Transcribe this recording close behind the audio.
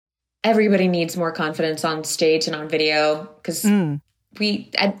everybody needs more confidence on stage and on video because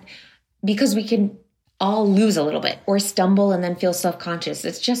we can all lose a little bit or stumble and then feel self-conscious.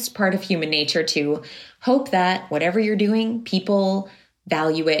 It's just part of human nature to hope that whatever you're doing, people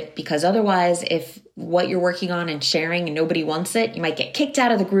value it, because otherwise, if what you're working on and sharing and nobody wants it, you might get kicked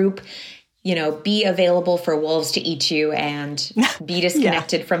out of the group, be available for wolves to eat you and be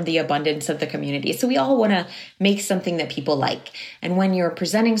disconnected from the abundance of the community. So we all want to make something that people like. And when you're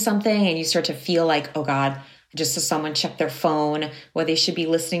presenting something and you start to feel like, oh God, I just saw someone check their phone, well, they should be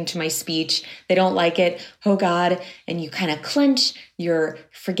listening to my speech. They don't like it. Oh God. And you kind of clench, you're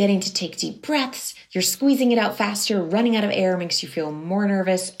forgetting to take deep breaths. You're squeezing it out faster. Running out of air makes you feel more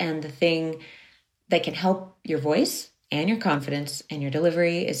nervous. And the thing that can help your voice and your confidence and your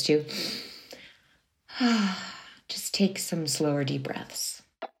delivery is to just take some slower, deep breaths.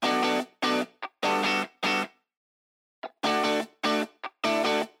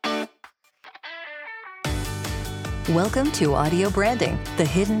 Welcome to Audio Branding, the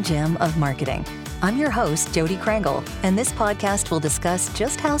hidden gem of marketing. I'm your host, Jody Krangle, and this podcast will discuss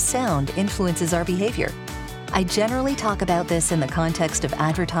just how sound influences our behavior. I generally talk about this in the context of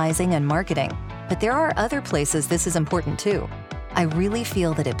advertising and marketing, but there are other places this is important too. I really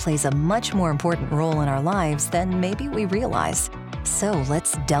feel that it plays a much more important role in our lives than maybe we realize. So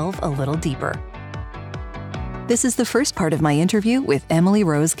let's delve a little deeper. This is the first part of my interview with Emily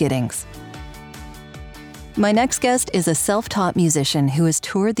Rose Giddings. My next guest is a self-taught musician who has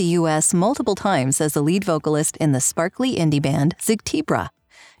toured the U.S. multiple times as the lead vocalist in the sparkly indie band Zigtibra.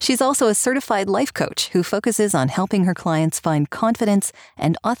 She's also a certified life coach who focuses on helping her clients find confidence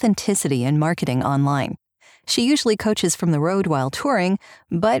and authenticity in marketing online. She usually coaches from the road while touring,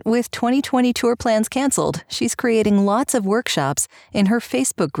 but with 2020 tour plans canceled, she's creating lots of workshops in her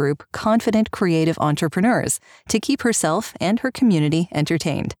Facebook group, Confident Creative Entrepreneurs, to keep herself and her community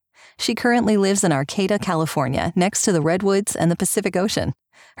entertained. She currently lives in Arcata, California, next to the Redwoods and the Pacific Ocean.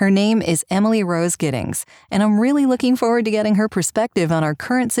 Her name is Emily Rose Giddings, and I'm really looking forward to getting her perspective on our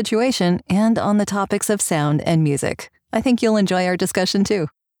current situation and on the topics of sound and music. I think you'll enjoy our discussion too.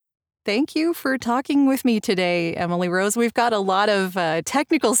 Thank you for talking with me today, Emily Rose. We've got a lot of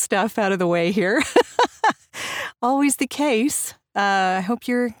technical stuff out of the way here. Always the case. I hope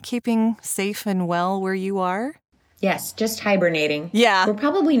you're keeping safe and well where you are. Yes, just hibernating. Yeah. We're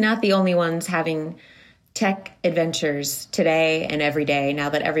probably not the only ones having tech adventures today and every day now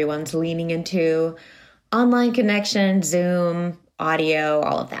that everyone's leaning into online connection, Zoom, audio,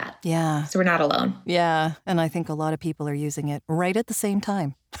 all of that. Yeah. So we're not alone. Yeah. And I think a lot of people are using it right at the same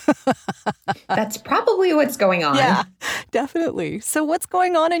time. That's probably what's going on. Yeah, definitely. So what's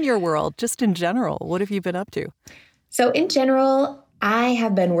going on in your world, just in general? What have you been up to? So in general, I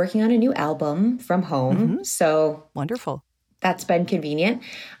have been working on a new album from home. Mm-hmm. So wonderful. That's been convenient.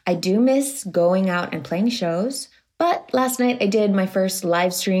 I do miss going out and playing shows, but last night I did my first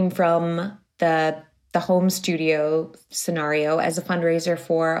live stream from the home studio scenario as a fundraiser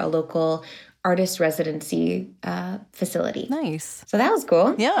for a local artist residency facility. Nice. So that was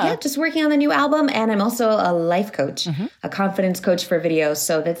cool. Yeah. Just working on the new album. And I'm also a life coach, a confidence coach for video.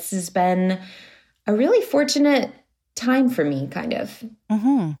 So this has been a really fortunate time for me, kind of.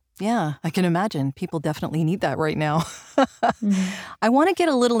 Mm-hmm. Yeah, I can imagine. People definitely need that right now. I want to get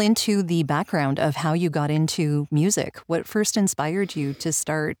a little into the background of how you got into music. What first inspired you to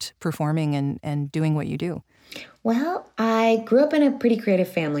start performing and doing what you do? Well, I grew up in a pretty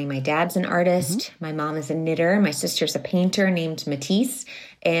creative family. My dad's an artist. My mom is a knitter. My sister's a painter named Matisse.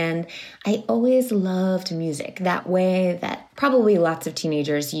 And I always loved music that way that probably lots of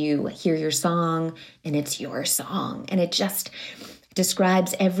teenagers, you hear your song and it's your song. And it just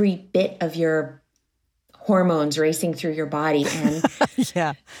describes every bit of your hormones racing through your body. And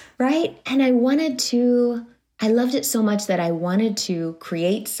yeah. Right. And I loved it so much that I wanted to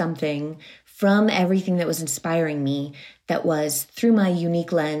create something from everything that was inspiring me that was through my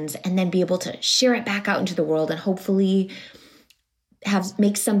unique lens, and then be able to share it back out into the world and hopefully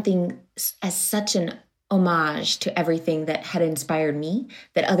make something as such an homage to everything that had inspired me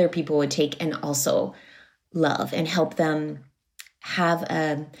that other people would take and also love and help them have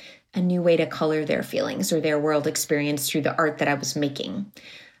a new way to color their feelings or their world experience through the art that I was making.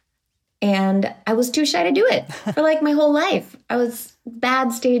 And I was too shy to do it for like my whole life. I was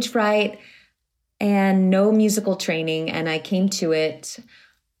bad stage fright and no musical training. And I came to it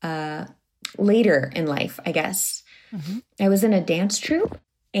later in life, I guess. Mm-hmm. I was in a dance troupe.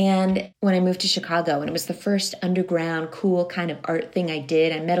 And when I moved to Chicago, and it was the first underground, cool kind of art thing I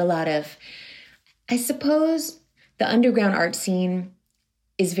did, I met a lot of, I suppose, the underground art scene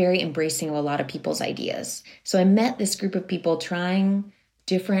is very embracing of a lot of people's ideas. So I met this group of people trying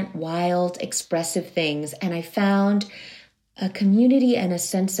different, wild, expressive things. And I found a community and a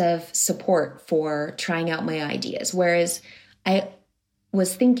sense of support for trying out my ideas. Whereas I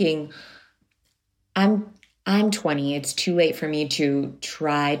was thinking, I'm 20. It's too late for me to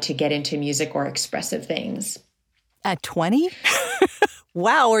try to get into music or expressive things. At 20?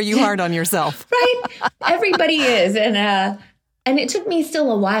 Wow, are you hard on yourself? Right? Everybody is. And it took me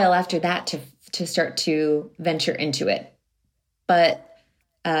still a while after that to start to venture into it. But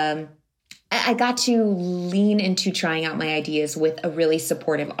I got to lean into trying out my ideas with a really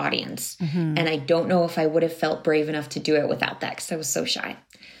supportive audience. Mm-hmm. And I don't know if I would have felt brave enough to do it without that because I was so shy.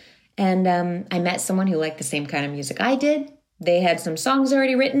 And I met someone who liked the same kind of music I did. They had some songs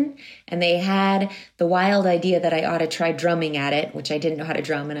already written, and they had the wild idea that I ought to try drumming at it, which I didn't know how to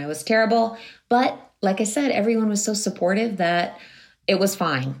drum, and I was terrible. But like I said, everyone was so supportive that it was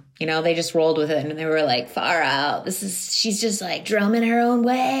fine. You know, they just rolled with it, and they were like, far out. She's just like drumming her own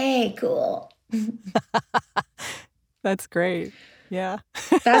way. Cool. That's great. Yeah.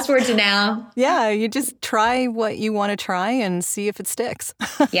 Fast forward to now. Yeah, you just try what you want to try and see if it sticks.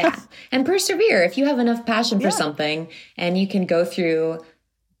 Yeah. And persevere. If you have enough passion for something and you can go through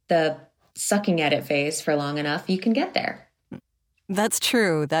the sucking at it phase for long enough, you can get there. That's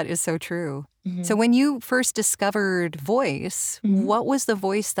true. That is so true. Mm-hmm. So when you first discovered voice, what was the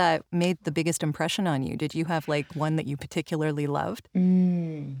voice that made the biggest impression on you? Did you have like one that you particularly loved?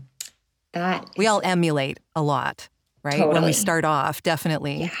 We all emulate a lot. Right? Totally. When we start off,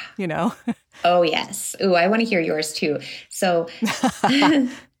 definitely, you know. Oh, yes. Ooh, I want to hear yours too. So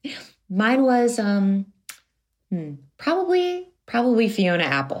mine was probably Fiona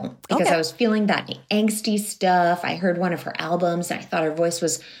Apple, because I was feeling that angsty stuff. I heard one of her albums and I thought her voice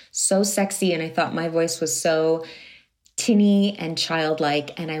was so sexy, and I thought my voice was so tinny and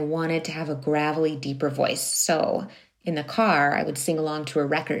childlike, and I wanted to have a gravelly, deeper voice. So in the car, I would sing along to her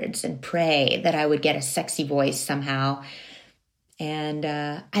records and pray that I would get a sexy voice somehow. And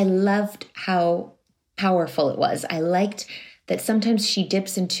I loved how powerful it was. I liked that sometimes she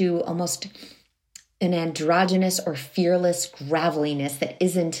dips into almost an androgynous or fearless graveliness that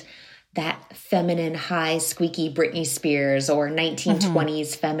isn't that feminine, high, squeaky Britney Spears or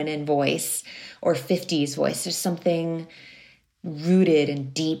 1920s feminine voice or 50s voice. There's something rooted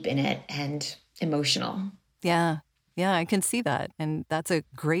and deep in it and emotional. Yeah. Yeah, I can see that. And that's a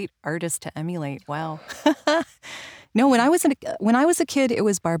great artist to emulate. Wow. No, when I was a kid, it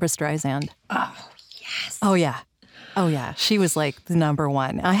was Barbra Streisand. Oh, yes. Oh, yeah. Oh, yeah. She was like the number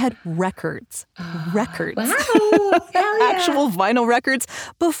one. I had records. Wow. Hell yeah. Actual vinyl records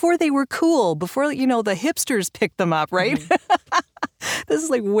before they were cool, before, you know, the hipsters picked them up, right? This is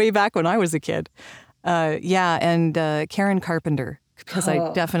like way back when I was a kid. And Karen Carpenter, because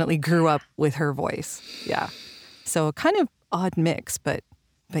I definitely grew up with her voice. Yeah. So kind of odd mix, but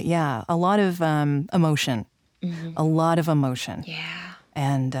yeah, a lot of emotion, a lot of emotion. Yeah.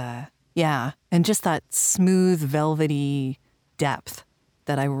 And and just that smooth, velvety depth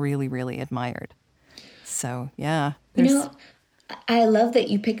that I really, really admired. So, yeah. You know, I love that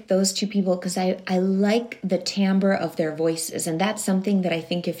you picked those two people because I like the timbre of their voices. And that's something that I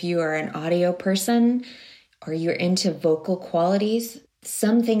think if you are an audio person or you're into vocal qualities,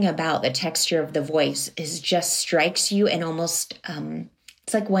 something about the texture of the voice just strikes you, and almost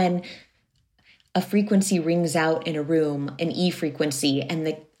it's like when a frequency rings out in a room, an E frequency, and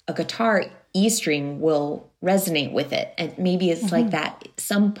a guitar E string will resonate with it. And maybe it's like that.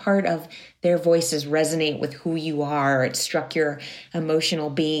 Some part of their voices resonate with who you are. It struck your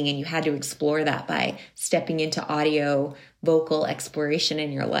emotional being, and you had to explore that by stepping into audio vocal exploration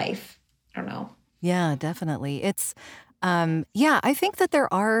in your life. I don't know. Yeah, definitely. It's I think that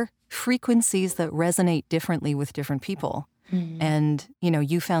there are frequencies that resonate differently with different people. And, you know,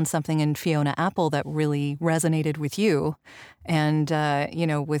 you found something in Fiona Apple that really resonated with you. And,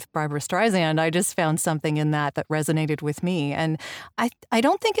 with Barbra Streisand, I just found something in that resonated with me. And I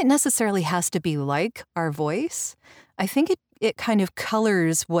don't think it necessarily has to be like our voice. I think it kind of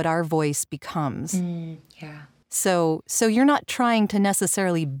colors what our voice becomes. Yeah. So you're not trying to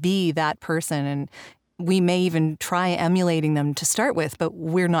necessarily be that person, and we may even try emulating them to start with, but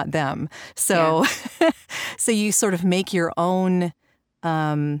we're not them. So, so you sort of make your own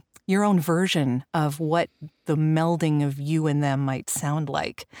version of what the melding of you and them might sound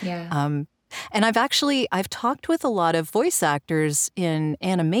like. Yeah. And I've talked with a lot of voice actors in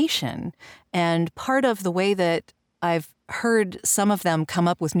animation, and part of the way that I've heard some of them come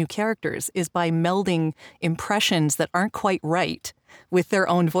up with new characters is by melding impressions that aren't quite right with their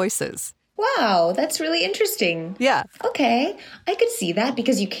own voices. Wow, that's really interesting. Yeah. Okay, I could see that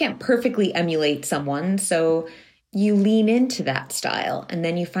because you can't perfectly emulate someone. So you lean into that style and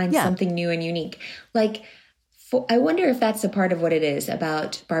then you find something new and unique. Like, I wonder if that's a part of what it is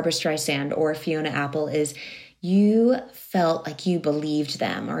about Barbra Streisand or Fiona Apple is you felt like you believed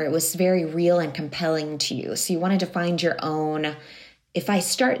them, or it was very real and compelling to you. So you wanted to find your own. If I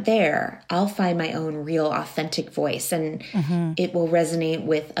start there, I'll find my own real authentic voice and it will resonate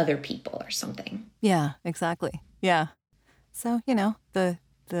with other people or something. Yeah, exactly. Yeah. So,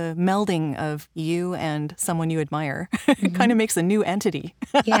 the melding of you and someone you admire kind of makes a new entity.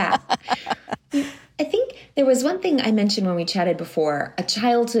 Yeah. I think there was one thing I mentioned when we chatted before. A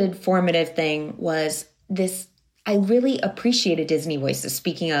childhood formative thing was this. I really appreciated Disney voices.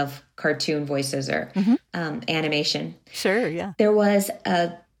 Speaking of cartoon voices or animation. Sure, yeah. There was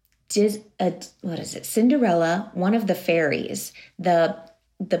Cinderella, one of the fairies, the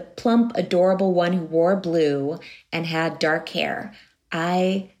plump, adorable one who wore blue and had dark hair.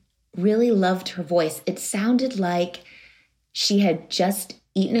 I really loved her voice. It sounded like she had just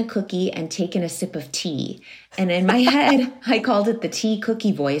eaten a cookie and taken a sip of tea. And in my head, I called it the tea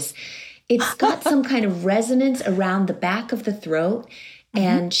cookie voice. It's got some kind of resonance around the back of the throat.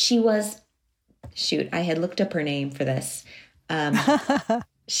 And she was, I had looked up her name for this.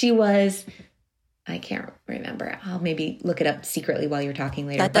 She was, I can't remember. I'll maybe look it up secretly while you're talking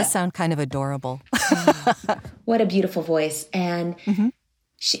later. That does sound kind of adorable. What a beautiful voice. And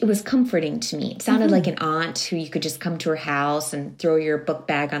it was comforting to me. It sounded like an aunt who you could just come to her house and throw your book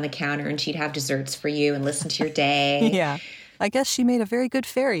bag on the counter and she'd have desserts for you and listen to your day. Yeah. I guess she made a very good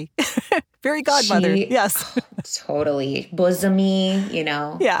fairy. Fairy godmother. Yes. Totally. Bosomy,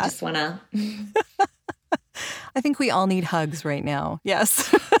 Yeah. Just want to. I think we all need hugs right now.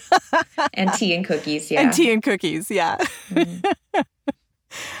 Yes. And tea and cookies. Yeah. And tea and cookies. Yeah.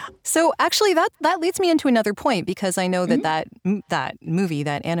 So actually that leads me into another point, because I know that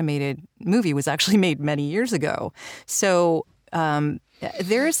animated movie was actually made many years ago. So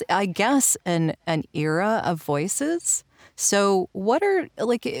there's, I guess, an era of voices. So what are,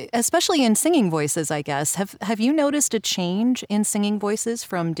 especially in singing voices, I guess, have you noticed a change in singing voices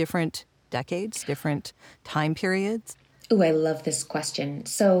from different decades, different time periods? Oh, I love this question.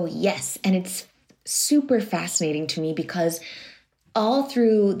 So yes, and it's super fascinating to me because all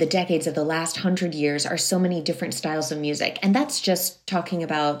through the decades of the last 100 years are so many different styles of music. And that's just talking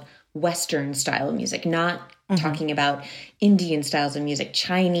about Western style of music, not talking about Indian styles of music,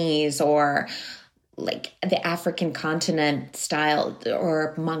 Chinese or like the African continent style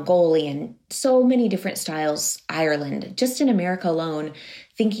or Mongolian, so many different styles, Ireland, just in America alone,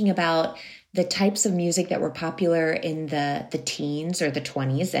 thinking about the types of music that were popular in the teens or the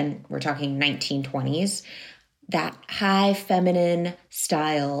 20s, and we're talking 1920s, that high feminine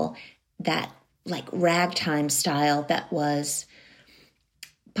style, that like ragtime style that was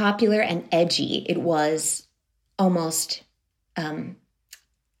popular and edgy. It was almost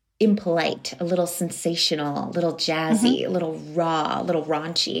impolite, a little sensational, a little jazzy, a little raw, a little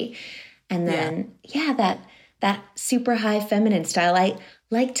raunchy. And then, that super high feminine style, I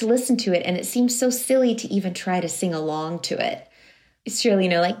like to listen to it. And it seems so silly to even try to sing along to it. It's really,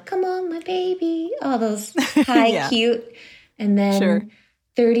 like, come on, my baby, all those high, cute. And then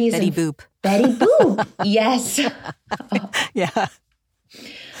 30s. Betty Boop. Betty Boop. Yes. Yeah.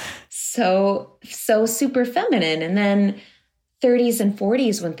 So super feminine. And then 30s and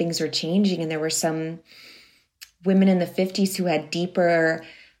 40s when things were changing, and there were some women in the 50s who had deeper,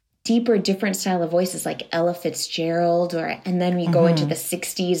 different style of voices like Ella Fitzgerald, and then we go into the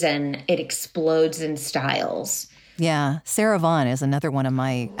 60s and it explodes in styles. Yeah. Sarah Vaughan is another one of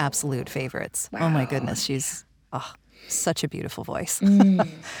my absolute favorites. Wow. Oh my goodness. She's such a beautiful voice.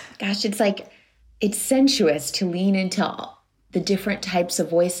 Gosh, it's sensuous to lean into the different types of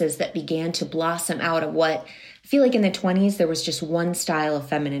voices that began to blossom out of what I feel like in the 20s, there was just one style of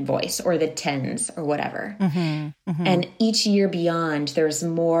feminine voice, or the 10s or whatever. And each year beyond, there's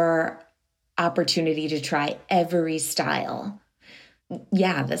more opportunity to try every style.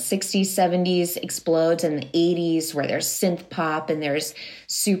 Yeah, the 60s, 70s explodes, and the 80s where there's synth pop and there's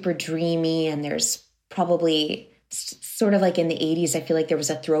super dreamy, and there's probably sort of like in the 80s, I feel like there was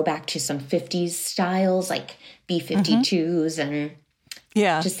a throwback to some 50s styles like B-52s and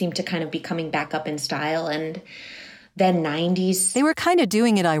just seemed to kind of be coming back up in style. And then 90s. They were kind of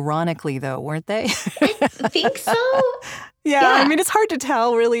doing it ironically, though, weren't they? I think so. Yeah, I mean, it's hard to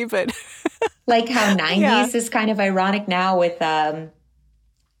tell, really, but... like how 90s is kind of ironic now with,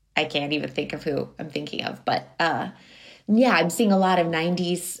 I can't even think of who I'm thinking of, but I'm seeing a lot of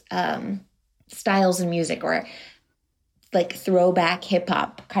 90s styles in music, or like throwback hip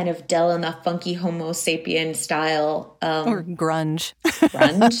hop, kind of Del and the Funky Homo Sapien style. Or grunge.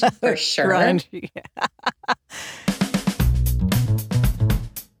 Grunge, for sure. Grunge, yeah.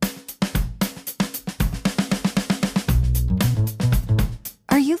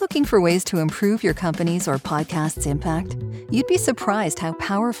 Looking for ways to improve your company's or podcast's impact? You'd be surprised how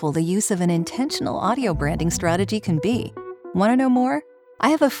powerful the use of an intentional audio branding strategy can be. Want to know more? I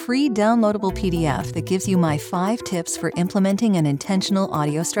have a free downloadable PDF that gives you my 5 tips for implementing an intentional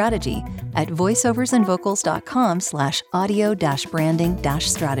audio strategy at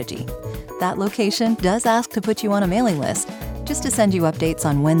voiceoversandvocals.com/audio-branding-strategy. That location does ask to put you on a mailing list, just to send you updates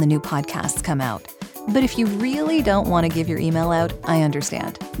on when the new podcasts come out. But if you really don't want to give your email out, I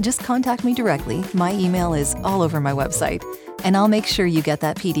understand. Just contact me directly. My email is all over my website, and I'll make sure you get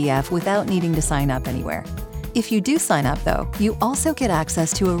that PDF without needing to sign up anywhere. If you do sign up, though, you also get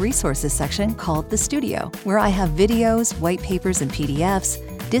access to a resources section called The Studio, where I have videos, white papers, and PDFs,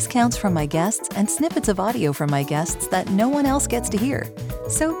 discounts from my guests, and snippets of audio from my guests that no one else gets to hear.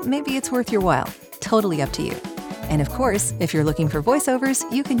 So maybe it's worth your while. Totally up to you. And of course, if you're looking for voiceovers,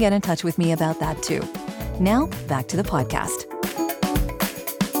 you can get in touch with me about that too. Now, back to the podcast.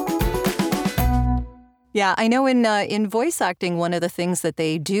 Yeah, I know in voice acting, one of the things that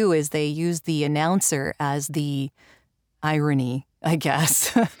they do is they use the announcer as the irony, I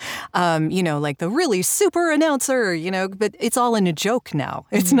guess. Like the really super announcer, but it's all in a joke now.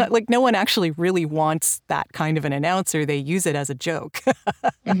 It's not like no one actually really wants that kind of an announcer. They use it as a joke.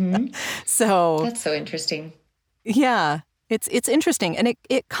 So that's so interesting. Yeah, it's interesting. And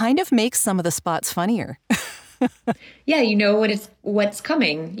it kind of makes some of the spots funnier. Yeah, you know what's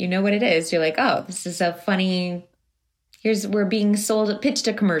coming. You know what it is. You're like, oh, this is a funny. We're being pitched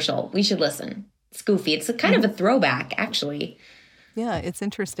a commercial. We should listen. It's goofy. It's kind of a throwback, actually. Yeah, it's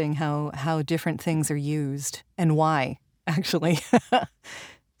interesting how different things are used and why, actually.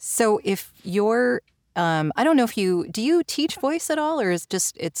 So if you're, I don't know if do you teach voice at all, or it's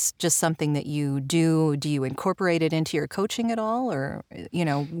just something that you do? Do you incorporate it into your coaching at all, or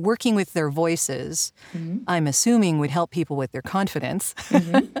working with their voices? I'm assuming would help people with their confidence.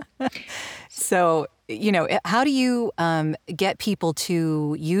 So how do you get people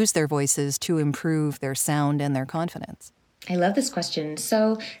to use their voices to improve their sound and their confidence? I love this question.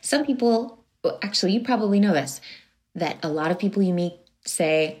 So some people, actually, you probably know this, that a lot of people you meet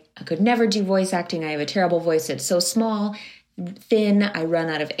say, I could never do voice acting. I have a terrible voice. It's so small, thin. I run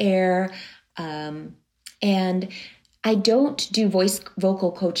out of air. And I don't do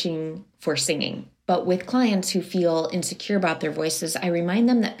vocal coaching for singing. But with clients who feel insecure about their voices, I remind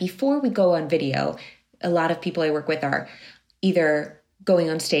them that before we go on video, a lot of people I work with are either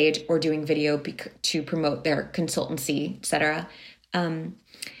going on stage or doing video to promote their consultancy, et cetera.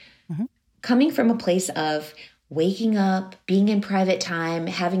 Coming from a place of waking up, being in private time,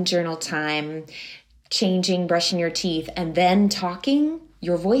 having journal time, changing, brushing your teeth, and then talking,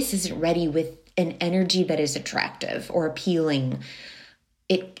 your voice isn't ready with an energy that is attractive or appealing.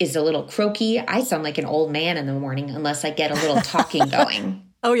 It is a little croaky. I sound like an old man in the morning unless I get a little talking going.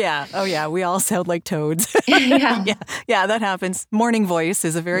 Oh, yeah. We all sound like toads. Yeah, that happens. Morning voice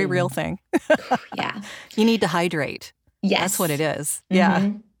is a very real thing. Yeah. You need to hydrate. Yes. That's what it is. Yeah.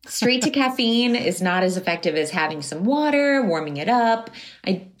 Straight to caffeine is not as effective as having some water, warming it up.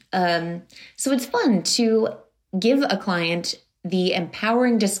 So it's fun to give a client the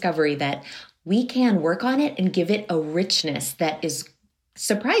empowering discovery that we can work on it and give it a richness that is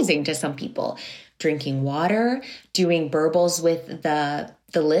surprising to some people. Drinking water, doing burbles with the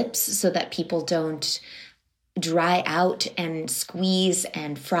lips so that people don't dry out and squeeze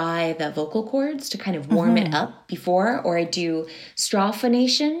and fry the vocal cords to kind of warm it up before. Or I do straw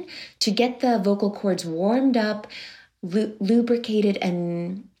phonation to get the vocal cords warmed up, lubricated,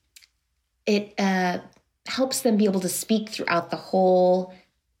 and it helps them be able to speak throughout the whole,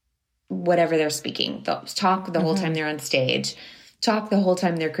 whatever they're speaking. Talk the whole time they're on stage. Talk the whole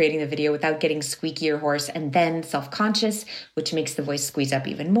time they're creating the video without getting squeaky or hoarse, and then self-conscious, which makes the voice squeeze up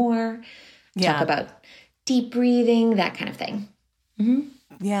even more. Yeah. Talk about deep breathing, that kind of thing.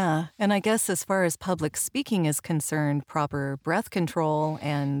 Yeah. And I guess as far as public speaking is concerned, proper breath control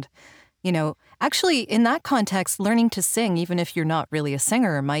and, actually in that context, learning to sing, even if you're not really a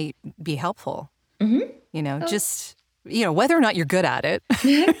singer, might be helpful. Just whether or not you're good at it.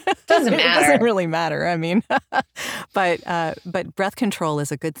 Doesn't matter. It doesn't really matter. I mean, but breath control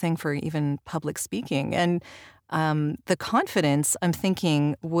is a good thing for even public speaking. And the confidence, I'm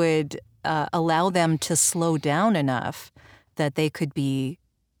thinking, would allow them to slow down enough that they could be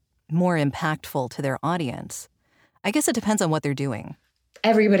more impactful to their audience. I guess it depends on what they're doing.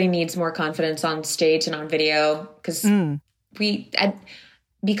 Everybody needs more confidence on stage and on video because we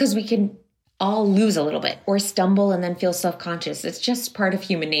can all lose a little bit or stumble and then feel self-conscious. It's just part of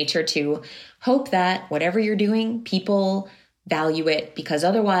human nature to hope that whatever you're doing, people value it, because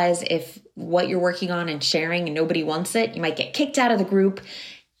otherwise, if what you're working on and sharing and nobody wants it, you might get kicked out of the group.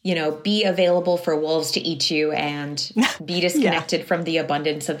 be available for wolves to eat you and be disconnected from the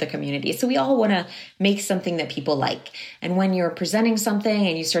abundance of the community. So we all want to make something that people like. And when you're presenting something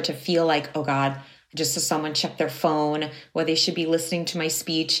and you start to feel like, oh God, I just saw someone check their phone, well, they should be listening to my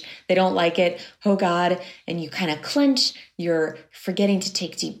speech. They don't like it. Oh God. And you kind of clench, you're forgetting to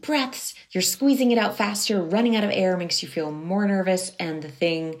take deep breaths. You're squeezing it out faster. Running out of air makes you feel more nervous. And the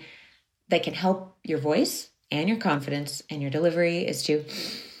thing that can help your voice and your confidence and your delivery is to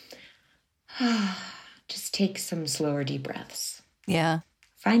just take some slower, deep breaths. Yeah.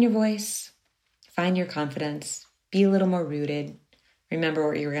 Find your voice, find your confidence, be a little more rooted. Remember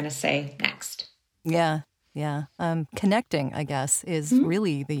what you were going to say next. Yeah. Yeah. Connecting, I guess, is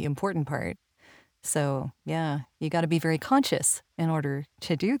really the important part. So, yeah, you got to be very conscious in order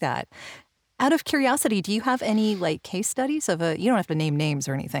to do that. Out of curiosity, do you have any case studies of you don't have to name names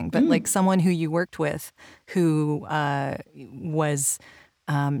or anything, but someone who you worked with who was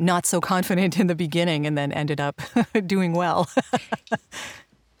not so confident in the beginning and then ended up doing well?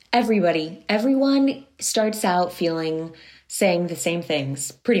 Everyone starts out saying the same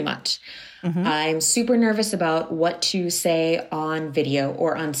things, pretty much. I'm super nervous about what to say on video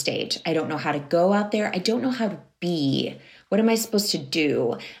or on stage. I don't know how to go out there. I don't know how to be. What am I supposed to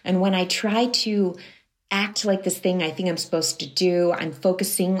do? And when I try to act like this thing I think I'm supposed to do, I'm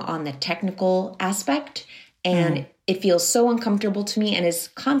focusing on the technical aspect, and it feels so uncomfortable to me. And as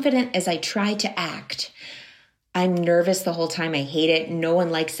confident as I try to act, I'm nervous the whole time. I hate it. No one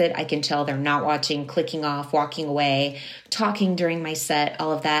likes it. I can tell they're not watching, clicking off, walking away, talking during my set,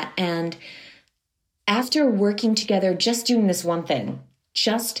 all of that. And after working together, just doing this one thing,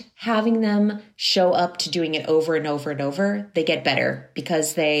 just having them show up to doing it over and over and over, they get better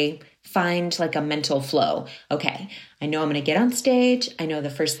because they find a mental flow. Okay, I know I'm going to get on stage. I know the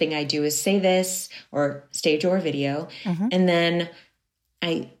first thing I do is say this, or stage or video. And then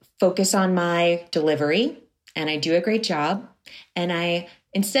I focus on my delivery and I do a great job. And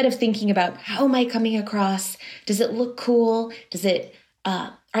instead of thinking about how am I coming across, does it look cool?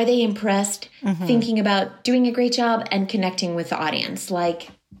 Are they impressed? Thinking about doing a great job and connecting with the audience.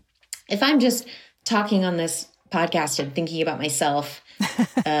 If I'm just talking on this podcast and thinking about myself,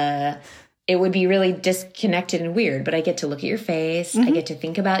 it would be really disconnected and weird, but I get to look at your face. I get to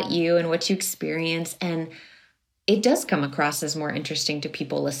think about you and what you experience. And it does come across as more interesting to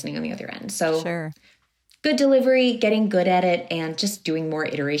people listening on the other end. So sure. Good delivery, getting good at it, and just doing more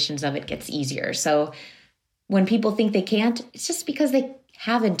iterations of it gets easier. So when people think they can't, it's just because they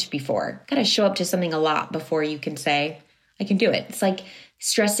haven't before. Got to show up to something a lot before you can say, I can do it. It's like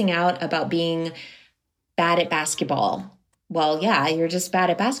stressing out about being bad at basketball. Well, yeah, you're just bad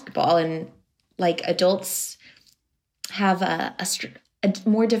at basketball. And adults have a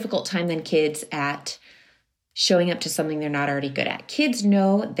more difficult time than kids at showing up to something they're not already good at. Kids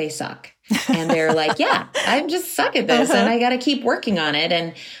know they suck. And they're like, yeah, I just suck at this and I got to keep working on it.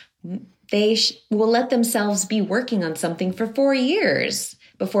 And they will let themselves be working on something for 4 years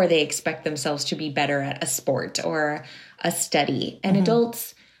before they expect themselves to be better at a sport or a study. And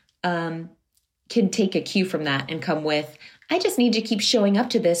adults can take a cue from that and come with, I just need to keep showing up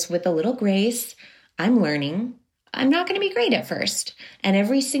to this with a little grace. I'm learning. I'm not going to be great at first. And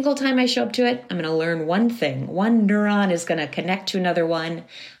every single time I show up to it, I'm going to learn one thing. One neuron is going to connect to another one.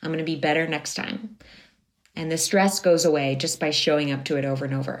 I'm going to be better next time. And the stress goes away just by showing up to it over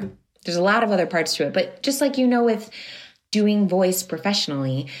and over. There's a lot of other parts to it, but just with doing voice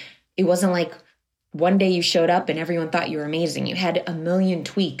professionally, it wasn't like one day you showed up and everyone thought you were amazing. You had a million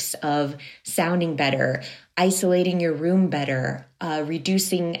tweaks of sounding better, isolating your room better,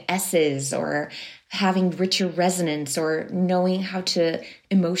 reducing S's, or having richer resonance, or knowing how to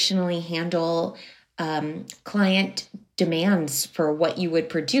emotionally handle client demands for what you would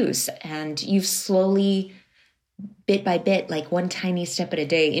produce. And you've slowly, bit by bit, one tiny step at a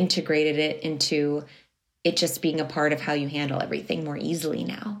day, integrated it into it just being a part of how you handle everything more easily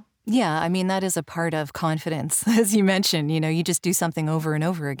now. Yeah, I mean, that is a part of confidence. As you mentioned, you just do something over and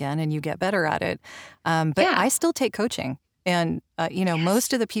over again and you get better at it. But yeah. I still take coaching. And, yes.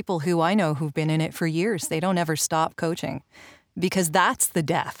 Most of the people who I know who've been in it for years, they don't ever stop coaching, because that's the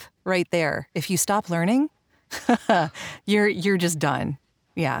death right there. If you stop learning, you're just done.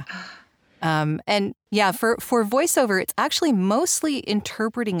 Yeah. And yeah, for voiceover, it's actually mostly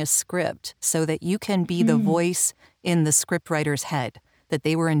interpreting a script so that you can be the voice in the scriptwriter's head that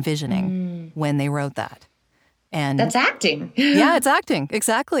they were envisioning when they wrote that. And that's acting. Yeah, it's acting.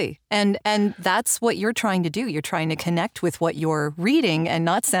 Exactly. And that's what you're trying to do. You're trying to connect with what you're reading and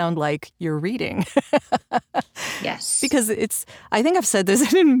not sound like you're reading. Yes. Because I think I've said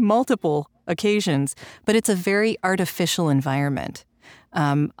this in multiple occasions, but it's a very artificial environment.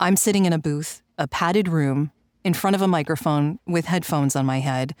 I'm sitting in a booth, a padded room, in front of a microphone with headphones on my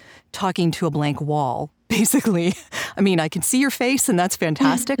head, talking to a blank wall, basically. I mean, I can see your face, and that's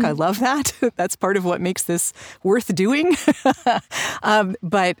fantastic. I love that. That's part of what makes this worth doing.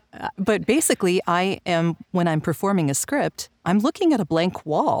 But basically, when I'm performing a script, I'm looking at a blank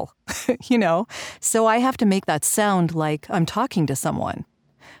wall, So I have to make that sound like I'm talking to someone.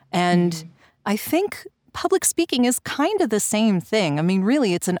 And I think public speaking is kind of the same thing. I mean,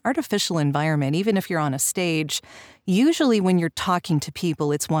 really, it's an artificial environment. Even if you're on a stage, usually when you're talking to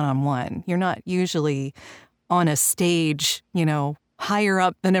people, it's one-on-one. You're not usually on a stage, higher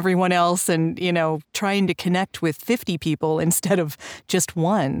up than everyone else and, trying to connect with 50 people instead of just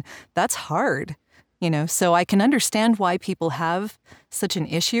one. That's hard. So I can understand why people have such an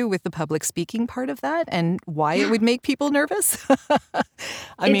issue with the public speaking part of that and why it would make people nervous.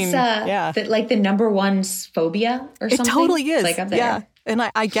 It's like the number one phobia or something. It totally is. It's like up there. Yeah. And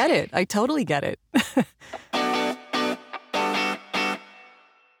I get it. I totally get it.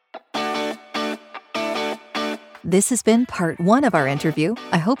 This has been part 1 of our interview.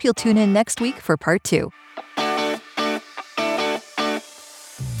 I hope you'll tune in next week for part 2.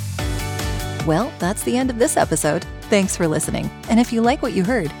 Well, that's the end of this episode. Thanks for listening. And if you like what you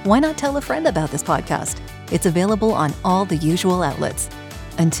heard, why not tell a friend about this podcast? It's available on all the usual outlets.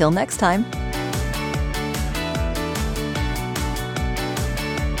 Until next time.